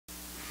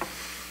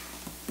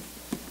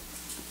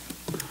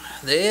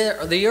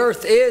The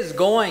earth is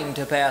going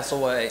to pass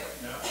away.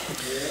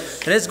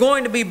 And it's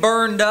going to be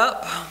burned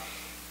up.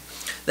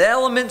 The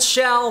elements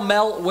shall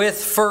melt with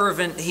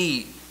fervent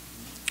heat.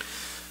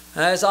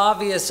 As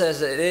obvious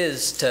as it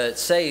is to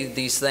say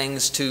these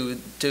things to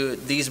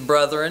these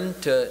brethren,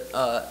 to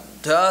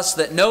us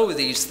that know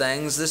these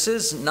things, this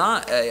is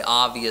not an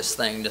obvious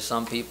thing to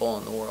some people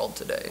in the world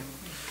today.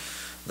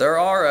 There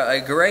are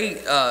a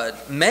great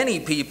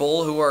many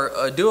people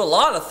who do a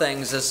lot of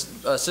things,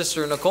 as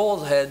Sister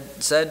Nicole had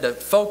said,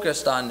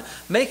 focused on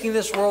making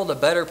this world a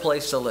better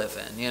place to live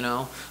in. You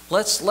know,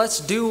 let's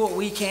do what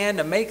we can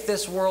to make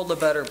this world a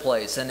better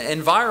place. And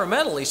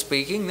environmentally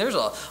speaking, there's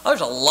a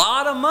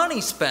lot of money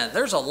spent.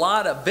 There's a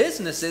lot of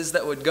businesses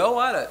that would go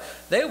out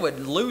of. They would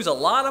lose a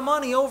lot of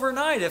money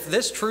overnight if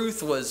this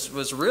truth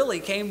was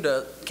really came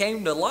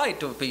to light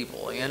to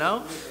people. You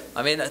know.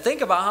 I mean,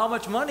 think about how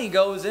much money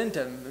goes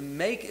into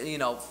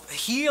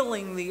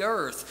healing the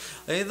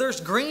earth. I mean,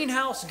 there's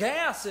greenhouse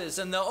gases,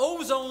 and the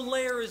ozone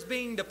layer is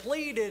being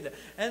depleted,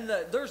 and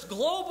there's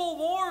global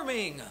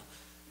warming.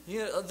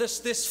 You know,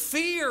 this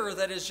fear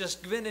that has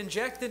just been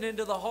injected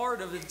into the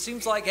heart of it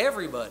seems like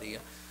everybody.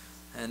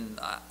 And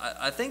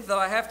I think that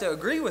I have to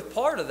agree with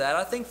part of that.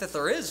 I think that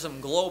there is some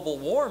global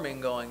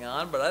warming going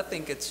on, but I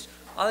think it's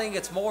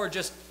more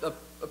just a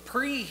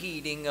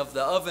preheating of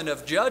the oven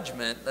of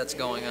judgment that's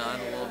going on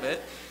a little bit.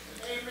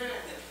 Amen.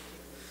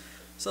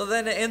 So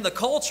then in the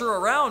culture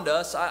around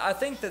us, I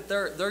think that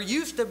there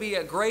used to be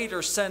a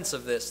greater sense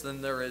of this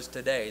than there is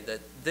today,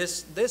 that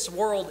this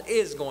world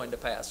is going to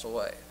pass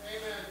away.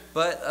 Amen.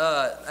 But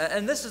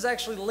and this is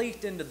actually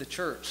leaked into the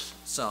church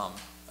some.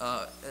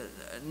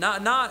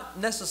 Not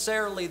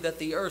necessarily that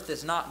the earth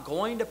is not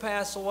going to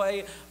pass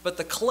away, but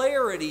the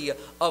clarity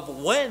of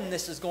when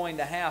this is going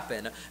to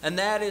happen. And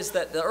that is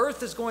that the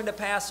earth is going to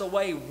pass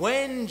away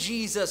when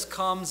Jesus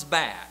comes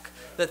back.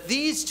 That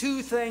these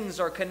two things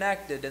are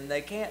connected and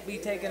they can't be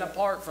taken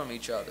apart from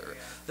each other.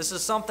 This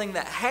is something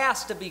that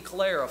has to be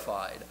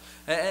clarified.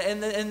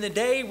 And in the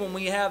day when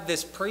we have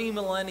this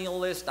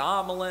premillennialist,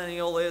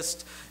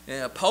 amillennialist,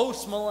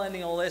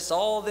 post-millennialist,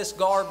 all this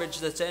garbage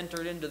that's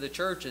entered into the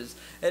churches,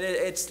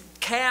 it's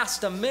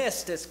cast a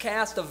mist, it's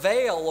cast a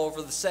veil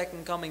over the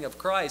second coming of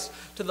Christ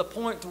to the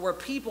point to where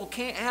people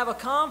can't have a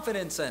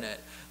confidence in it.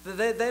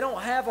 They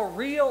don't have a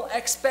real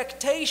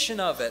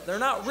expectation of it. They're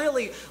not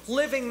really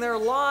living their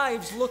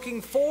lives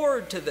looking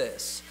forward to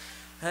this.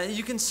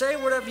 You can say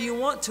whatever you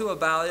want to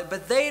about it,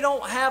 but they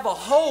don't have a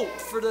hope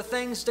for the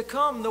things to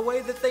come the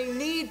way that they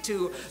need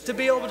to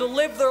be able to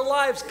live their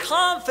lives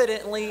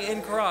confidently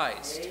in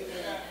Christ.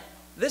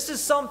 This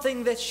is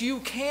something that you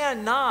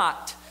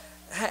cannot,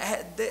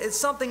 it's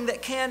something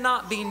that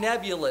cannot be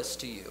nebulous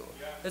to you.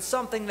 It's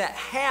something that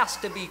has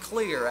to be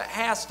clear. It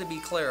has to be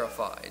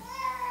clarified.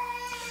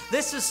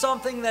 This is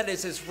something that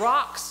is as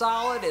rock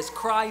solid as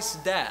Christ's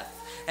death.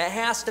 It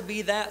has to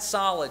be that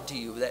solid to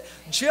you. That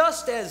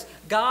just as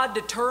God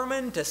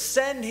determined to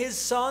send His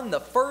Son the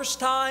first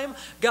time,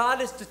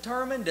 God is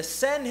determined to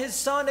send His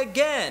Son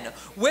again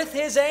with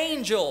His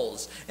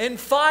angels in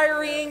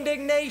fiery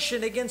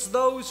indignation against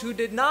those who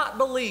did not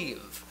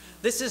believe.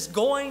 This is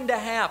going to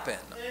happen.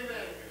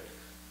 Amen.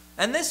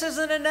 And this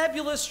isn't a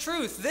nebulous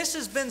truth. This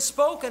has been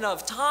spoken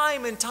of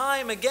time and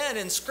time again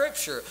in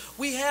Scripture.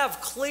 We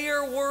have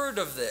clear word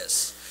of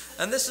this.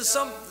 And this is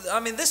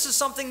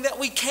something that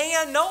we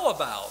can know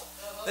about.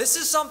 This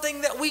is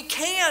something that we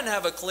can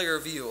have a clear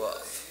view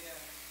of.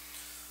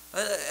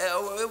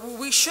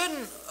 We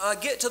shouldn't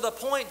get to the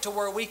point to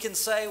where we can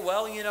say,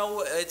 well, you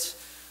know,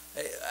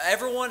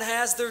 everyone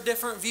has their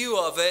different view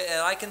of it,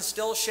 and I can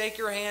still shake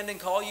your hand and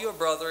call you a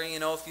brother, you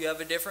know, if you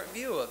have a different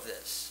view of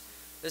this.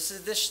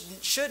 This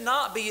should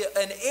not be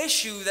an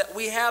issue that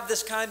we have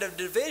this kind of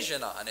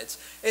division on.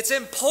 It's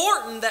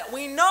important that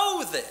we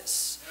know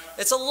this.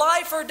 It's a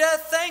life or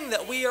death thing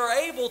that we are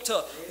able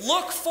to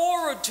look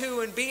forward to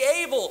and be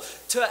able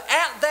to,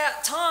 at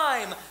that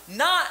time,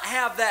 not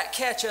have that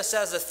catch us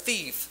as a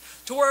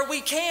thief, to where we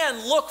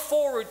can look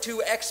forward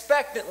to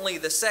expectantly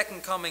the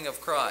second coming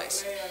of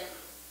Christ.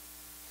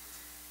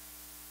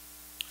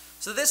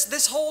 So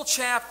this whole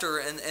chapter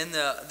in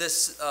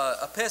this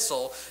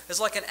epistle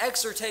is like an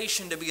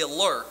exhortation to be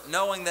alert,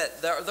 knowing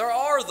that there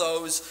are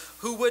those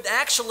who would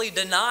actually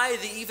deny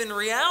the even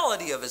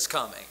reality of His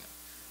coming.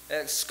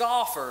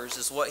 Scoffers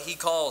is what he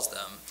calls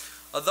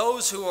them.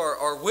 Those who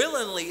are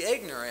willingly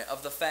ignorant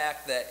of the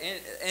fact that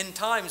in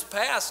times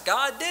past,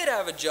 God did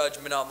have a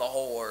judgment on the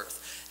whole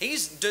earth.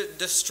 He's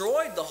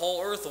destroyed the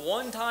whole earth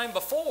one time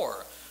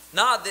before.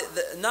 Not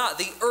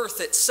the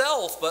earth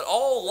itself, but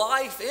all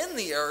life in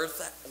the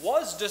earth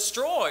was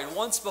destroyed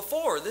once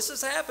before. This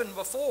has happened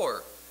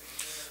before.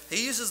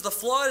 He uses the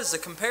flood as a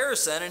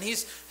comparison, and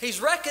he's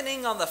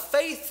reckoning on the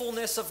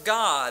faithfulness of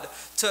God,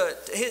 to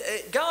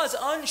God's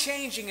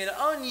unchanging and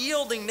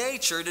unyielding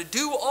nature to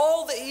do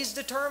all that He's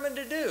determined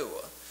to do.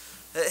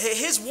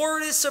 His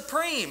word is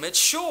supreme, it's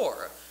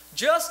sure.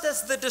 Just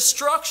as the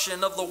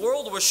destruction of the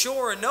world was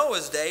sure in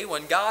Noah's day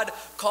when God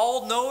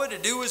called Noah to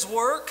do his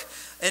work,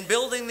 in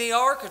building the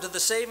ark, or to the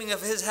saving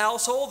of his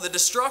household. The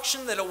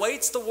destruction that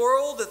awaits the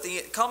world at the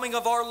coming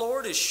of our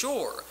Lord is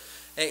sure.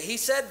 He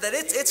said that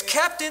it's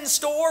kept in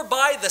store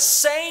by the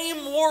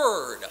same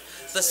word.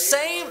 The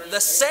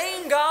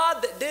same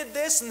God that did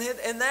this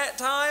in that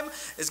time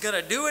is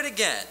going to do it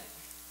again.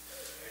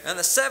 In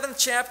the 7th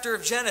chapter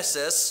of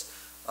Genesis,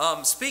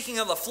 speaking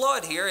of the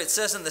flood here, it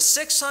says, in the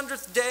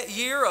 600th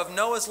year of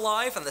Noah's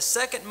life, in the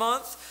 2nd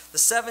month, the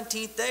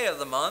 17th day of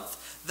the month,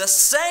 the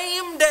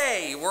same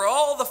day were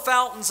all the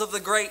fountains of the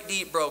great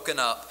deep broken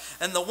up,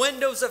 and the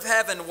windows of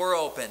heaven were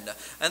opened,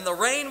 and the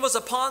rain was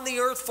upon the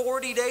earth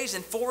 40 days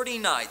and 40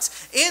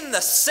 nights. In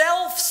the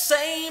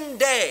self-same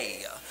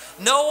day,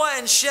 Noah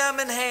and Shem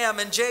and Ham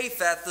and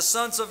Japheth, the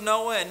sons of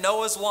Noah, and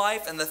Noah's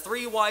wife, and the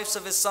 3 wives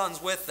of his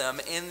sons with them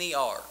in the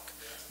ark.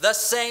 The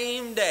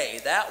same day.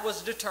 That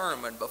was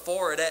determined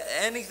before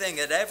anything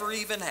had ever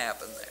even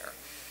happened there.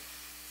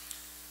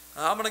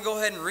 I'm going to go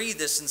ahead and read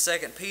this in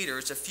 2 Peter.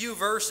 It's a few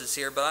verses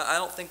here, but I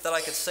don't think that I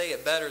could say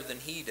it better than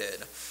he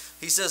did.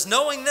 He says,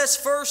 knowing this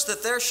first,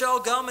 that there shall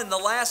come in the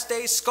last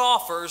days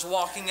scoffers,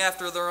 walking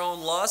after their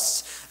own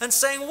lusts, and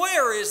saying,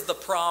 where is the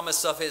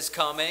promise of his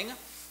coming?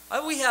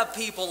 We have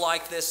people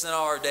like this in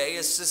our day.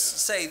 It's just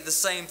say the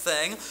same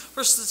thing.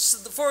 For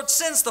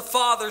since the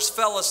fathers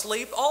fell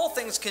asleep, all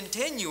things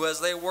continue as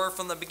they were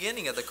from the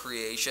beginning of the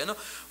creation.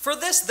 For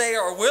this they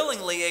are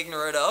willingly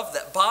ignorant of,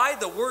 that by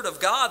the word of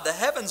God the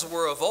heavens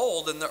were of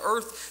old, and the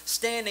earth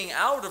standing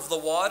out of the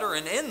water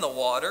and in the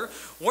water,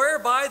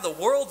 whereby the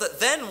world that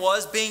then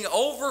was, being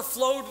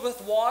overflowed with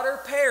water,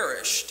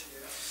 perished.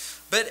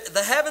 But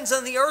the heavens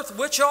and the earth,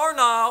 which are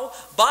now,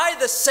 by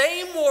the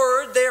same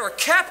word, they are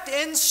kept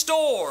in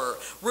store,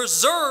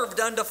 reserved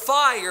unto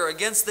fire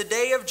against the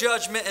day of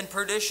judgment and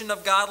perdition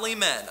of godly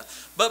men.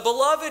 But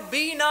beloved,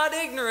 be not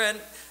ignorant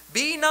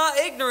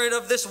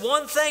of this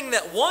one thing,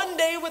 that one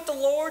day with the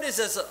Lord is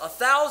as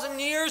 1,000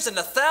 years, and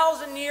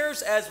 1,000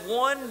 years as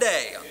one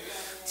day.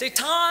 See,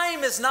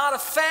 time is not a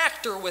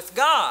factor with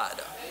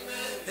God.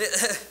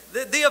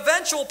 The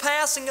eventual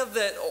passing of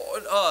the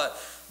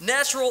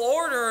natural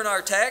order in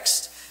our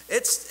text,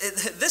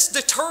 this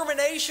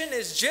determination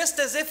is just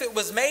as if it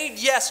was made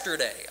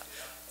yesterday.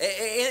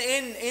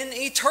 In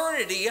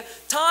eternity,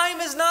 time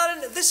is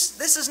not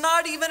this is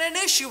not even an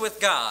issue with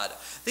God.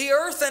 The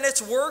earth and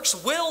its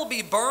works will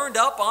be burned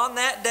up on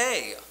that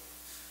day.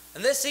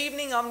 And this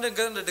evening, I'm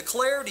going to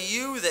declare to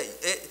you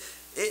that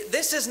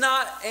this is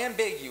not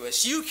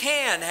ambiguous. You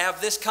can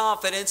have this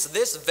confidence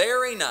this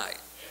very night.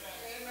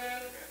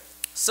 Amen.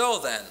 So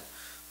then,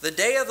 the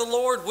day of the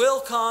Lord will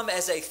come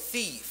as a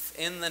thief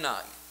in the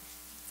night.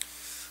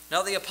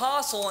 Now the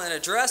apostle, in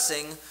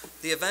addressing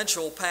the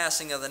eventual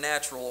passing of the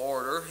natural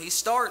order, he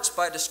starts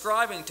by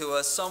describing to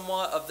us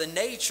somewhat of the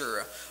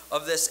nature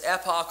of this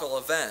epochal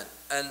event.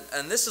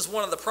 And this is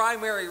one of the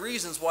primary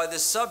reasons why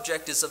this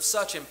subject is of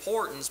such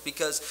importance,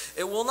 because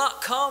it will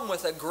not come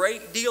with a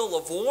great deal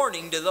of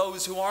warning to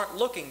those who aren't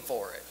looking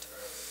for it.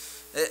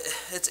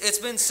 It's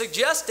been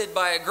suggested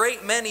by a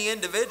great many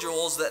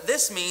individuals that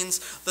this means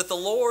that the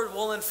Lord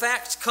will in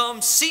fact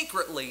come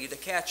secretly to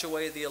catch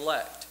away the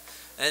elect.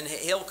 And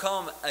he'll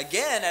come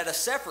again at a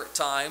separate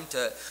time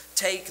to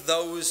take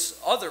those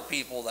other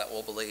people that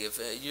will believe.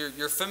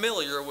 You're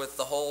familiar with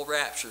the whole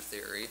rapture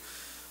theory.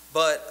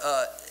 But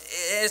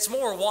it's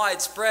more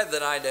widespread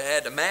than I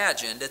had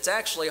imagined. It's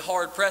actually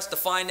hard-pressed to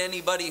find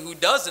anybody who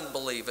doesn't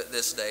believe it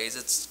these days.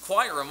 It's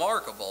quite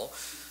remarkable.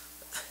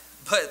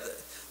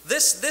 But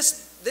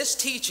this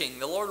teaching,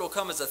 the Lord will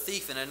come as a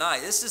thief in the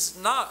night, this is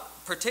not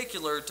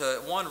particular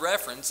to one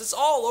reference. It's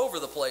all over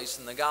the place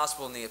in the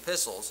gospel and the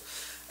epistles.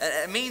 And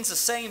it means the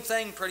same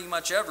thing pretty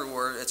much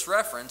everywhere it's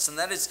referenced, and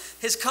that is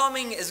his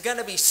coming is going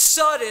to be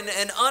sudden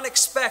and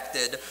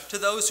unexpected to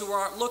those who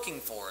aren't looking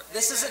for it.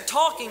 This isn't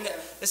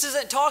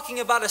talking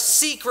about a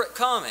secret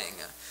coming.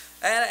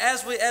 And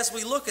as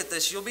we look at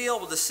this, you'll be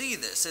able to see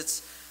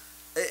this.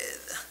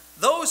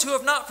 Those who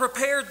have not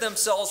prepared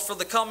themselves for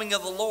the coming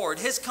of the Lord,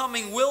 his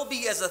coming will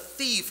be as a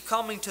thief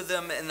coming to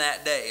them in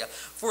that day.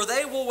 For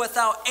they will,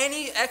 without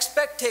any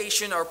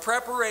expectation or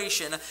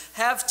preparation,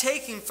 have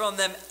taken from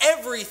them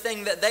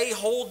everything that they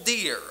hold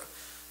dear.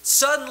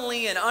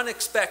 Suddenly and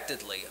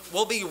unexpectedly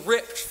will be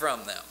ripped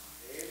from them.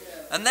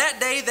 And that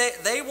day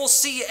they will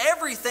see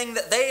everything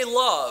that they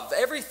love,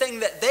 everything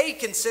that they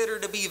consider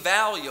to be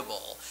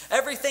valuable,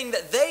 everything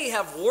that they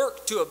have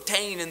worked to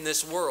obtain in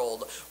this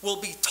world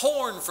will be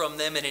torn from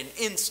them in an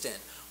instant.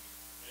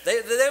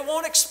 They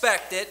won't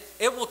expect it.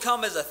 It will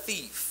come as a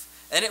thief.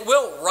 And it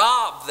will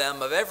rob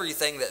them of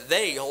everything that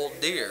they hold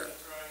dear.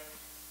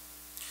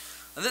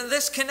 And then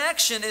this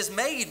connection is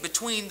made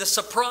between the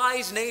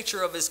surprise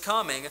nature of his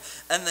coming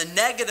and the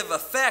negative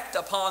effect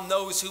upon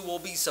those who will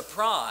be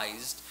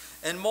surprised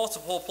in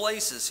multiple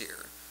places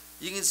here.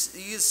 You can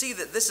see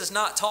that this is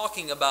not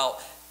talking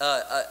about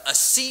a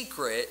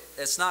secret.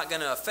 It's not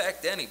going to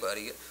affect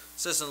anybody. It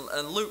says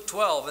in Luke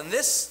 12, and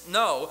this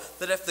know,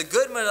 that if the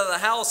goodman of the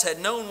house had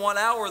known what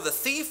hour the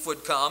thief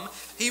would come,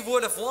 he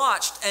would have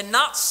watched and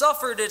not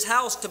suffered his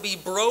house to be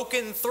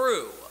broken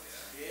through.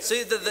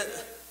 See,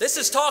 This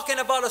is talking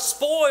about a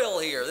spoil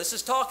here. This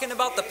is talking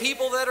about the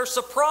people that are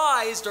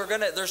surprised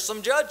there's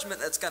some judgment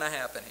that's going to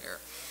happen here.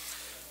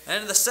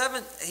 And in the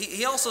seventh,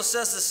 he also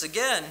says this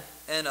again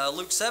in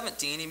Luke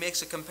 17. He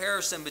makes a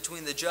comparison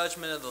between the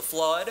judgment of the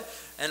flood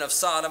and of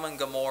Sodom and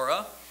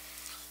Gomorrah.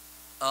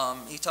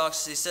 He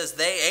says,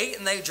 they ate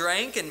and they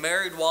drank and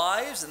married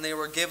wives, and they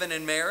were given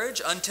in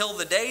marriage until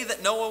the day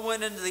that Noah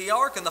went into the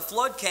ark, and the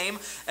flood came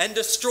and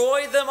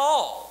destroyed them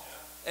all.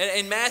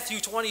 In Matthew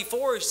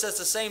 24, he says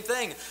the same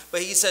thing.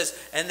 But he says,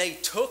 and they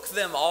took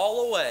them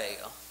all away.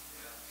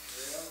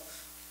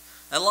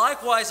 And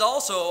likewise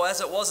also,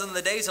 as it was in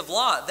the days of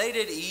Lot, they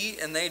did eat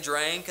and they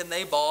drank and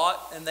they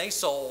bought and they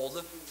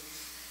sold.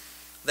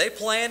 They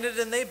planted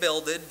and they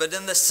builded. But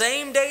in the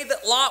same day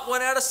that Lot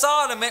went out of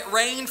Sodom, it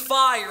rained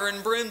fire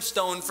and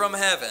brimstone from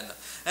heaven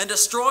and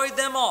destroyed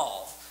them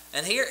all.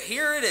 And here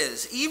it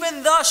is.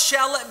 Even thus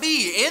shall it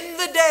be in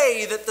the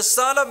day that the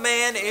Son of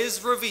Man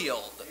is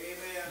revealed.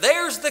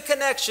 There's the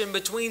connection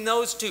between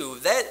those two.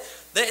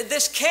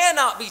 This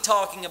cannot be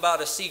talking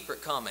about a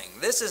secret coming.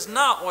 This is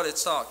not what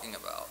it's talking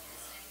about.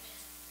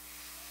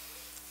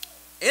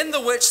 In the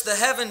which the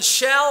heavens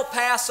shall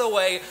pass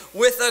away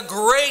with a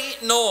great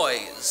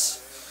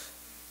noise.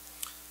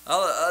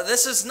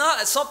 This is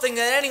not something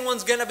that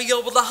anyone's going to be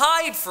able to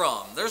hide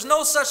from. There's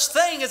no such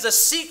thing as a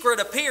secret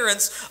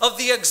appearance of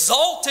the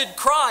exalted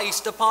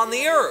Christ upon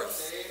the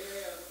earth.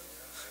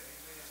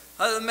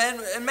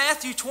 In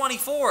Matthew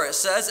 24 it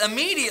says,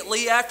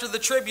 immediately after the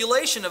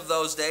tribulation of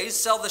those days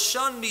shall the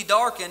sun be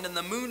darkened, and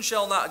the moon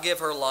shall not give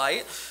her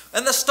light,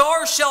 and the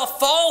stars shall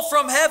fall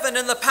from heaven,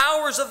 and the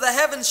powers of the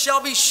heavens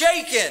shall be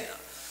shaken.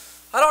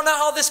 I don't know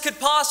how this could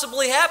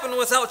possibly happen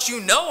without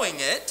you knowing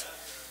it.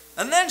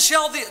 And then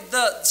shall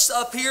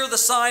appear the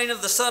sign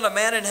of the Son of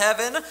Man in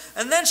heaven,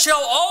 and then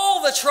shall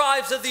all the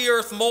tribes of the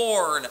earth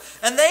mourn,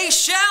 and they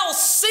shall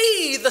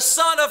see the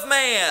Son of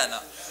Man.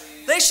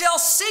 They shall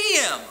see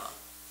him.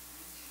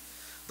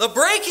 The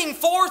breaking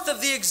forth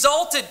of the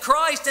exalted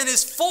Christ in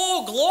his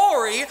full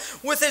glory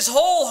with his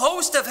whole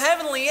host of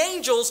heavenly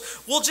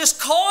angels will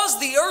just cause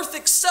the earth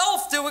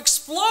itself to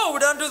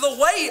explode under the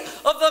weight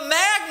of the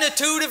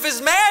magnitude of his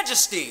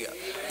majesty.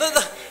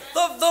 The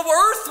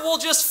earth will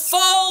just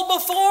fall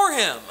before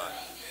him.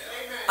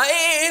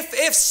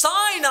 If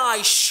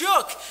Sinai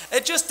shook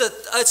at just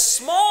a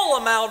small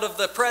amount of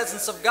the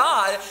presence of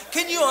God,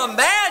 can you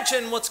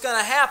imagine what's going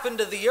to happen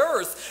to the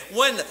earth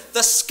when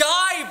the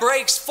sky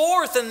breaks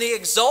forth and the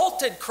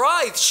exalted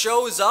Christ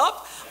shows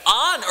up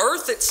on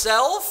earth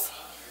itself?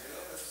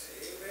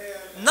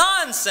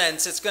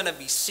 Nonsense, it's going to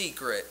be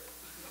secret.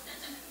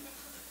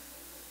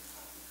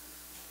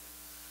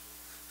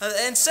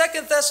 In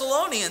 2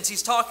 Thessalonians,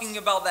 he's talking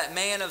about that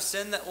man of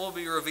sin that will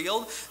be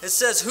revealed. It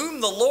says,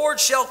 whom the Lord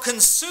shall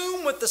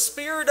consume with the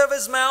spirit of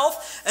his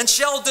mouth and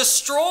shall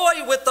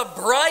destroy with the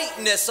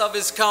brightness of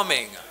his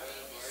coming.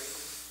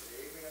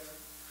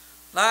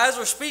 Now, as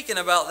we're speaking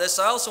about this,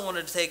 I also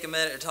wanted to take a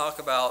minute to talk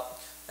about,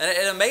 and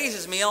it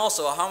amazes me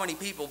also how many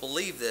people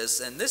believe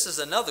this, and this is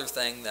another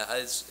thing that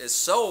is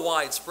so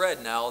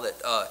widespread now that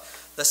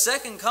the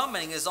second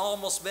coming has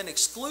almost been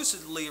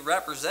exclusively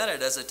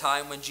represented as a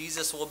time when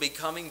Jesus will be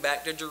coming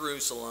back to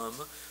Jerusalem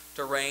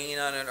to reign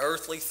on an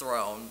earthly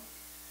throne.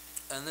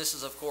 And this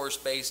is, of course,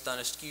 based on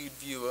a skewed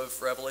view of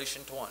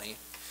Revelation 20.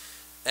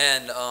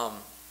 And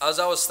as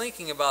I was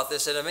thinking about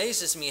this, it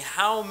amazes me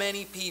how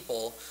many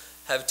people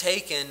have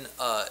taken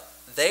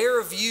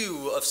their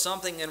view of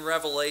something in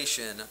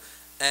Revelation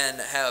and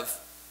have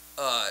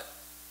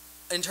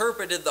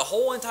interpreted the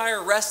whole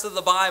entire rest of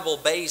the Bible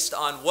based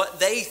on what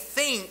they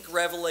think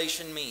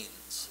Revelation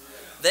means.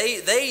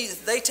 They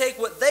take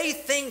what they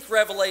think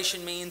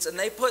Revelation means and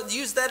they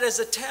use that as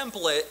a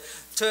template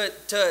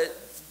to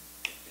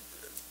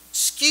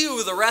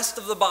skew the rest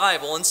of the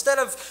Bible. Instead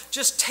of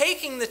just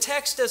taking the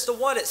text as to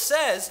what it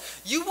says,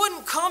 you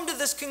wouldn't come to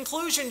this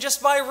conclusion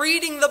just by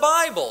reading the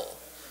Bible.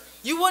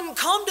 You wouldn't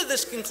come to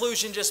this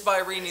conclusion just by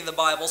reading the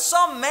Bible.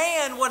 Some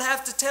man would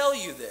have to tell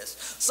you this.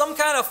 Some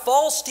kind of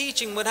false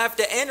teaching would have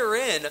to enter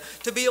in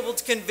to be able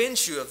to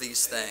convince you of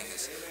these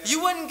things.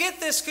 You wouldn't get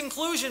this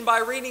conclusion by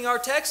reading our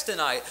text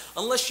tonight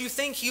unless you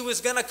think he was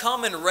going to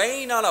come and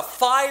reign on a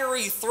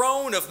fiery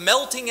throne of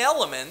melting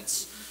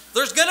elements.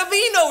 There's going to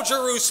be no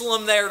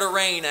Jerusalem there to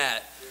reign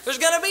at. There's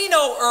going to be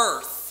no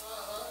earth.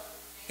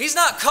 He's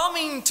not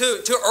coming to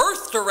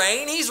earth to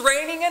reign. He's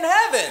reigning in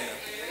heaven.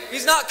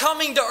 He's not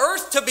coming to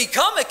earth to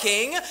become a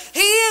king. He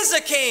is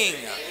a king.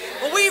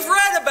 Well, we've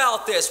read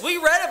about this. We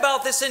read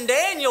about this in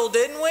Daniel,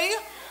 didn't we?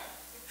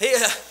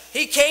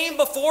 He came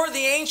before the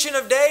Ancient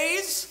of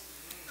Days,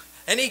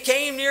 and he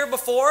came near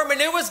before him,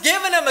 and it was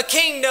given him a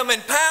kingdom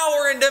and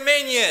power and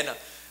dominion.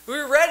 We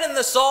read in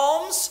the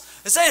Psalms,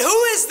 it said,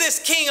 who is this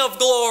King of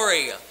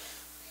glory?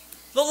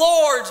 The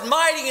Lord's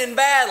mighty in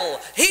battle.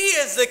 He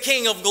is the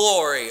King of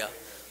glory.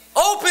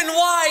 Open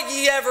wide,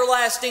 ye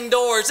everlasting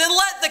doors, and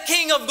let the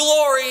King of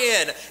glory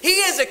in. He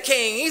is a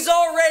king. He's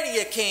already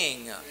a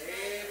king. Amen.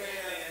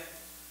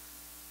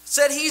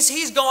 Said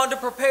he's gone to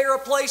prepare a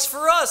place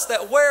for us,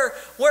 that where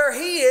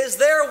he is,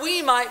 there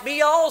we might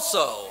be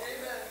also. Amen.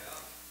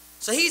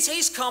 So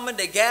he's coming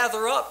to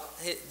gather up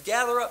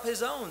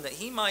his own, that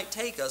he might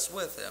take us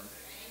with him.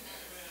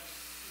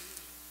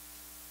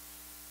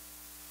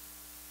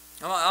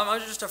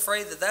 I'm just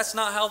afraid that that's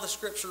not how the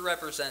Scripture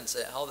represents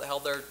it, how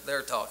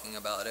they're talking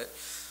about it.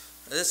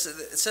 It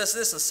says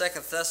this in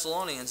 2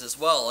 Thessalonians as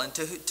well. And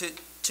to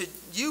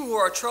you who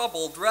are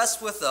troubled,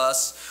 rest with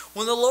us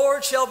when the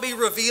Lord shall be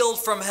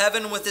revealed from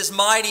heaven with his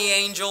mighty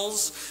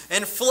angels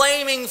in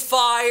flaming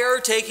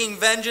fire, taking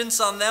vengeance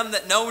on them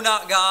that know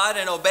not God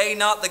and obey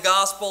not the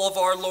gospel of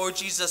our Lord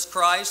Jesus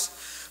Christ,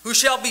 who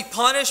shall be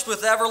punished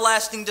with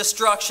everlasting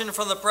destruction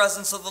from the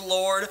presence of the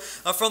Lord,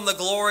 from the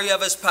glory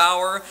of his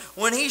power,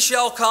 when he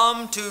shall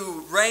come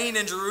to reign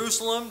in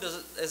Jerusalem.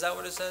 Is that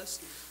what it says?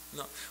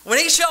 No. When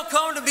he shall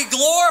come to be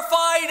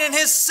glorified in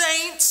his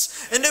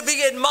saints and to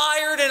be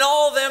admired in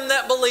all them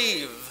that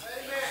believe.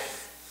 Amen.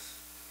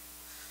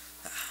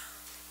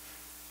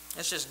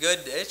 It's just good.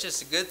 It's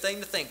just a good thing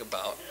to think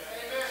about.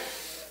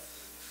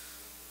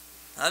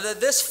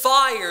 This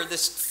fire,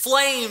 this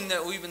flame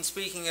that we've been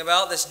speaking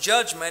about, this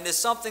judgment, is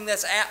something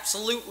that's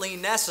absolutely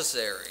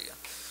necessary.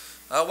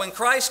 When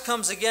Christ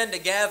comes again to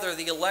gather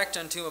the elect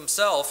unto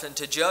himself and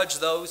to judge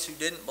those who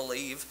didn't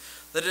believe,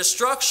 the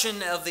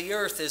destruction of the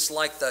earth is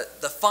like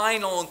the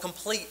final and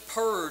complete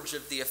purge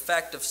of the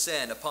effect of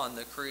sin upon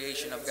the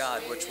creation of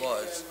God, which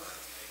was.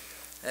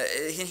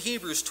 In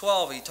Hebrews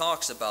 12 he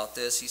talks about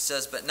this. He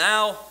says, "But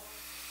now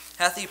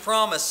hath he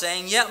promised,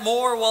 saying, Yet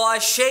more will I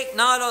shake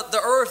not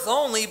the earth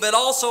only, but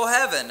also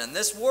heaven. And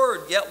this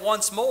word, yet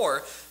once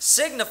more,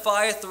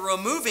 signifieth the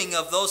removing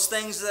of those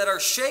things that are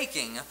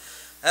shaking,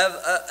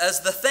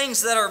 as the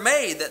things that are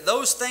made, that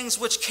those things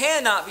which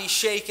cannot be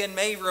shaken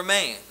may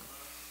remain."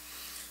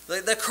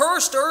 The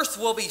cursed earth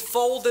will be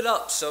folded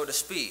up, so to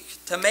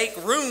speak, to make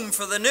room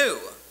for the new.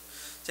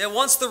 See,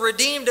 once the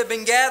redeemed have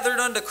been gathered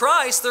unto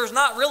Christ, there's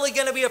not really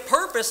going to be a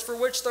purpose for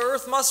which the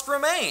earth must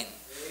remain.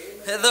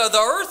 The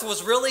earth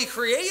was really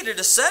created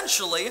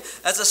essentially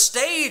as a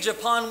stage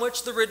upon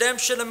which the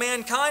redemption of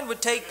mankind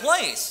would take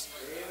place.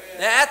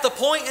 At the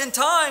point in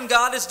time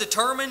God has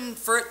determined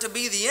for it to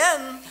be the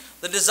end,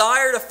 the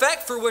desired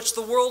effect for which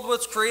the world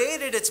was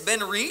created, it's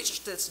been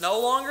reached, it's no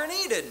longer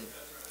needed.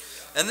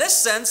 In this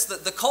sense,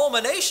 the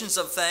culminations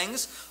of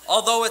things,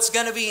 although it's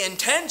going to be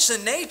intense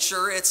in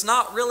nature, it's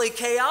not really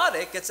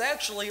chaotic, it's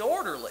actually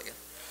orderly.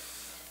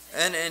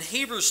 And in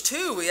Hebrews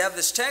 2, we have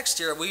this text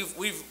here.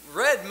 We've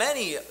read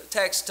many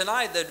texts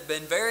tonight that have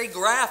been very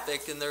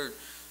graphic in their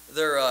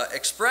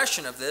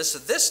expression of this.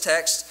 This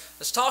text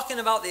is talking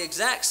about the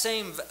exact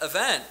same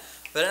event,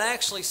 but it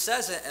actually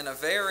says it in a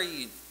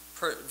very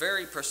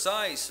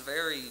precise,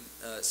 very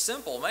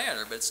simple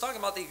manner. But it's talking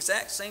about the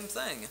exact same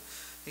thing.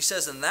 He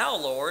says, "And thou,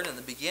 Lord, in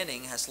the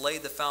beginning hast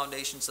laid the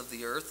foundations of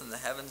the earth, and the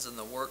heavens and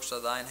the works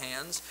of thine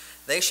hands.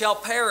 They shall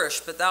perish,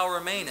 but thou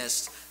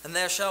remainest, and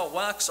thou shalt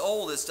wax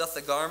old as doth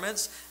the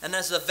garments, and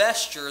as a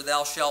vesture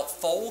thou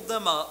shalt fold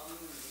them up,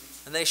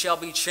 and they shall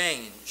be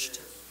changed."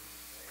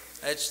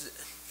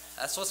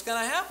 That's what's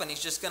going to happen.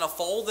 He's just going to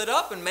fold it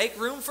up and make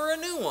room for a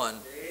new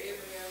one.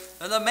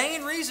 And the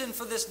main reason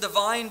for this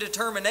divine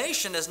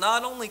determination is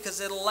not only because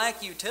it'll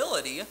lack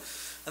utility,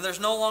 and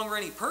there's no longer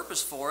any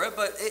purpose for it,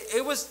 but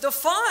it was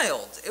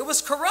defiled. It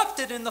was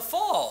corrupted in the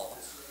fall.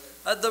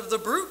 The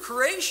brute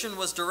creation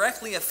was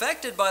directly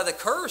affected by the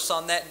curse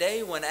on that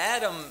day when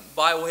Adam,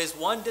 by his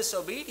one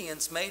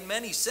disobedience, made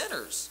many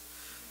sinners.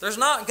 There's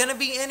not going to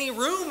be any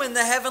room in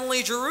the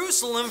heavenly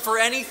Jerusalem for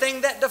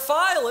anything that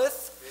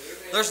defileth.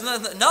 There's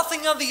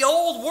nothing of the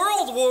old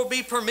world will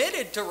be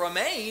permitted to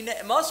remain.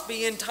 It must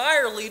be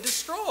entirely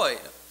destroyed.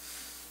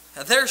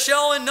 There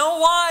shall in no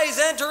wise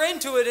enter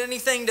into it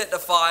anything that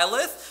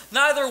defileth,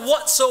 neither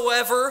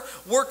whatsoever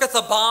worketh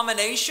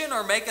abomination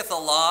or maketh a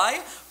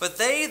lie, but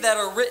they that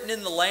are written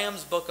in the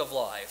Lamb's book of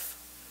life.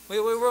 We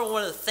don't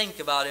want to think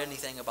about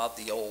anything about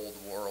the old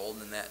world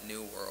and that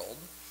new world.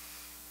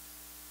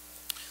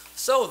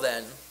 So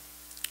then,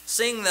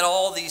 seeing that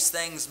all these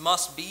things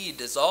must be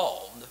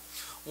dissolved,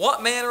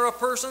 what manner of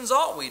persons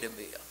ought we to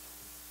be?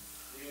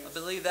 I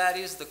believe that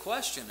is the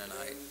question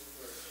tonight.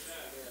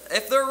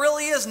 If there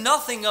really is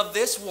nothing of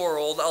this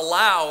world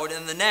allowed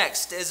in the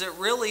next,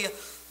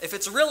 if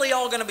it's really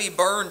all going to be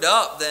burned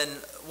up, then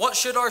what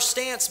should our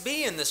stance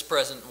be in this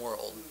present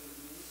world?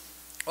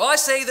 Well, I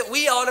say that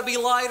we ought to be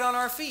light on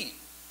our feet.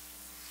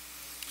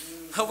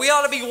 We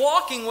ought to be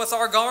walking with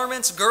our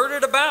garments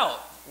girded about,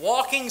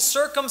 walking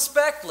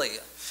circumspectly,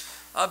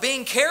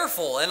 being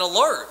careful and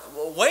alert,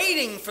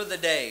 waiting for the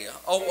day,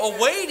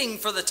 awaiting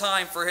for the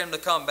time for him to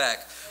come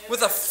back,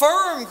 with a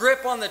firm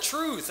grip on the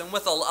truth and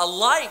with a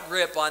light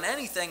grip on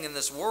anything in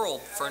this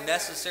world for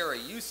necessary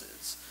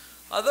uses.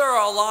 There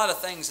are a lot of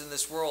things in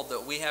this world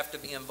that we have to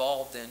be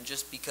involved in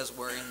just because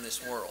we're in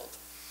this world.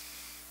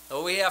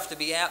 But we have to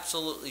be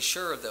absolutely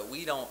sure that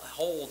we don't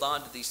hold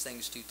on to these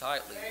things too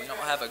tightly. We don't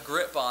have a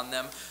grip on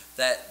them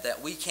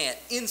that we can't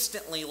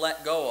instantly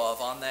let go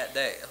of on that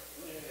day.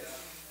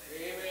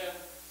 Amen.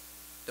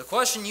 The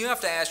question you have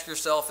to ask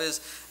yourself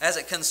is, as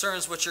it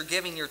concerns what you're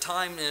giving your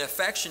time and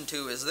affection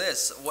to, is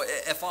this: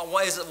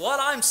 is what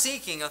I'm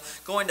seeking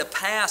going to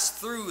pass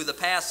through the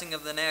passing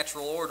of the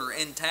natural order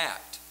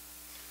intact?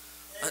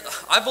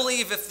 I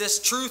believe if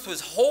this truth was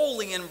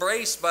wholly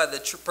embraced by the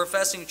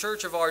professing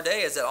church of our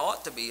day, as it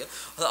ought to be,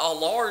 a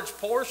large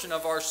portion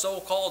of our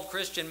so-called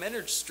Christian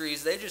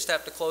ministries, they just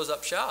have to close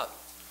up shop.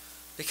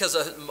 Because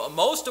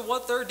most of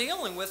what they're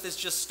dealing with is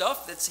just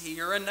stuff that's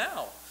here and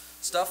now.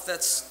 Stuff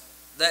that's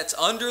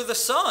under the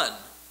sun.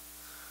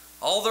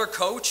 All their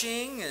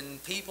coaching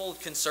and people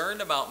concerned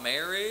about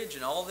marriage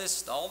and all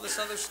this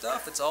other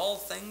stuff, it's all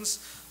things,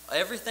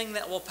 everything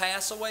that will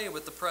pass away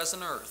with the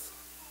present earth.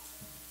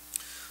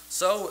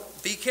 So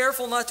be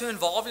careful not to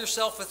involve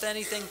yourself with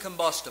anything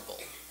combustible.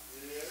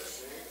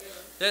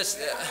 Just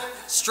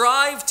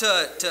strive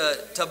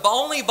to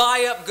only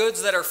buy up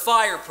goods that are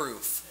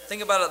fireproof.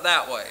 Think about it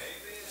that way.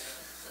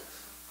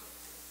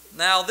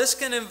 Now, there's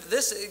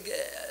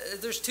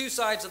two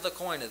sides of the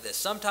coin of this.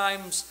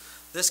 Sometimes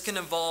this can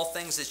involve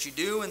things that you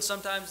do, and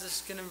sometimes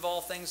this can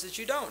involve things that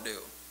you don't do.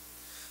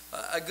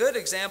 A good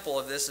example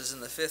of this is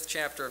in the 5th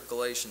chapter of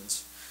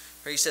Galatians,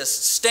 where he says,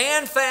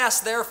 "Stand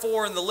fast,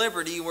 therefore, in the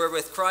liberty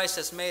wherewith Christ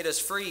has made us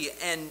free,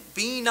 and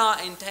be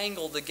not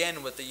entangled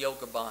again with the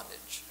yoke of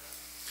bondage."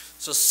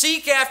 So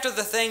seek after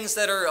the things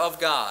that are of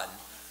God.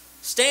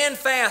 Stand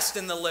fast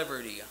in the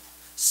liberty.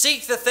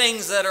 Seek the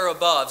things that are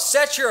above.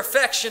 Set your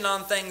affection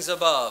on things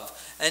above.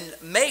 And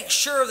make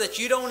sure that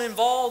you don't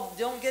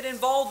get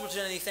involved with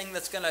anything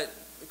that's going to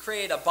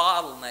create a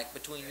bottleneck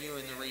between you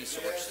and the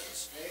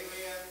resources.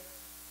 Amen.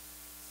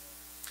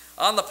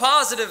 On the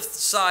positive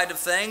side of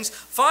things,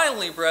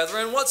 finally,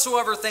 brethren,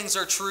 whatsoever things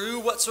are true,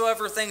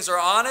 whatsoever things are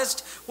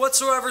honest,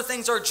 whatsoever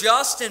things are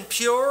just and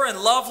pure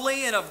and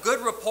lovely and of good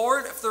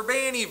report, if there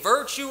be any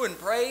virtue and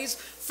praise,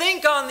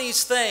 think on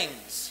these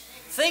things.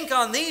 Think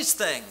on these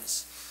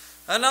things.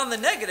 And on the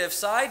negative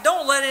side,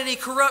 don't let any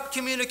corrupt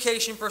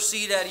communication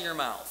proceed out of your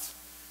mouth.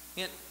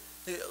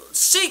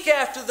 Seek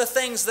after the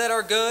things that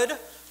are good.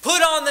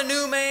 Put on the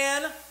new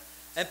man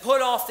and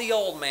put off the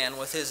old man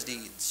with his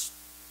deeds.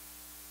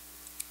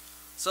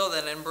 So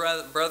then,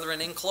 brethren,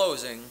 in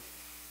closing,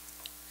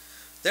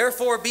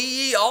 therefore be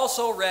ye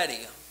also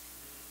ready.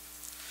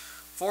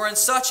 For in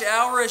such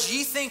hour as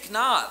ye think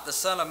not, the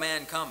Son of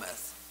Man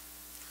cometh.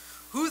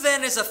 Who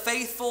then is a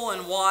faithful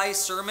and wise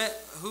servant,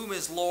 whom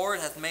his Lord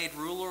hath made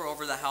ruler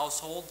over the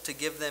household, to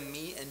give them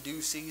meat in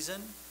due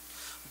season?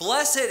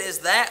 Blessed is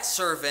that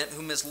servant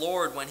whom his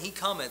Lord, when he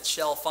cometh,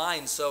 shall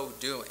find so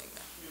doing.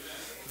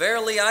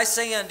 Verily I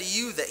say unto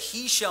you that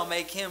he shall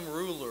make him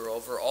ruler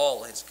over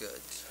all his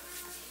goods.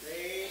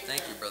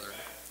 Thank you, brother.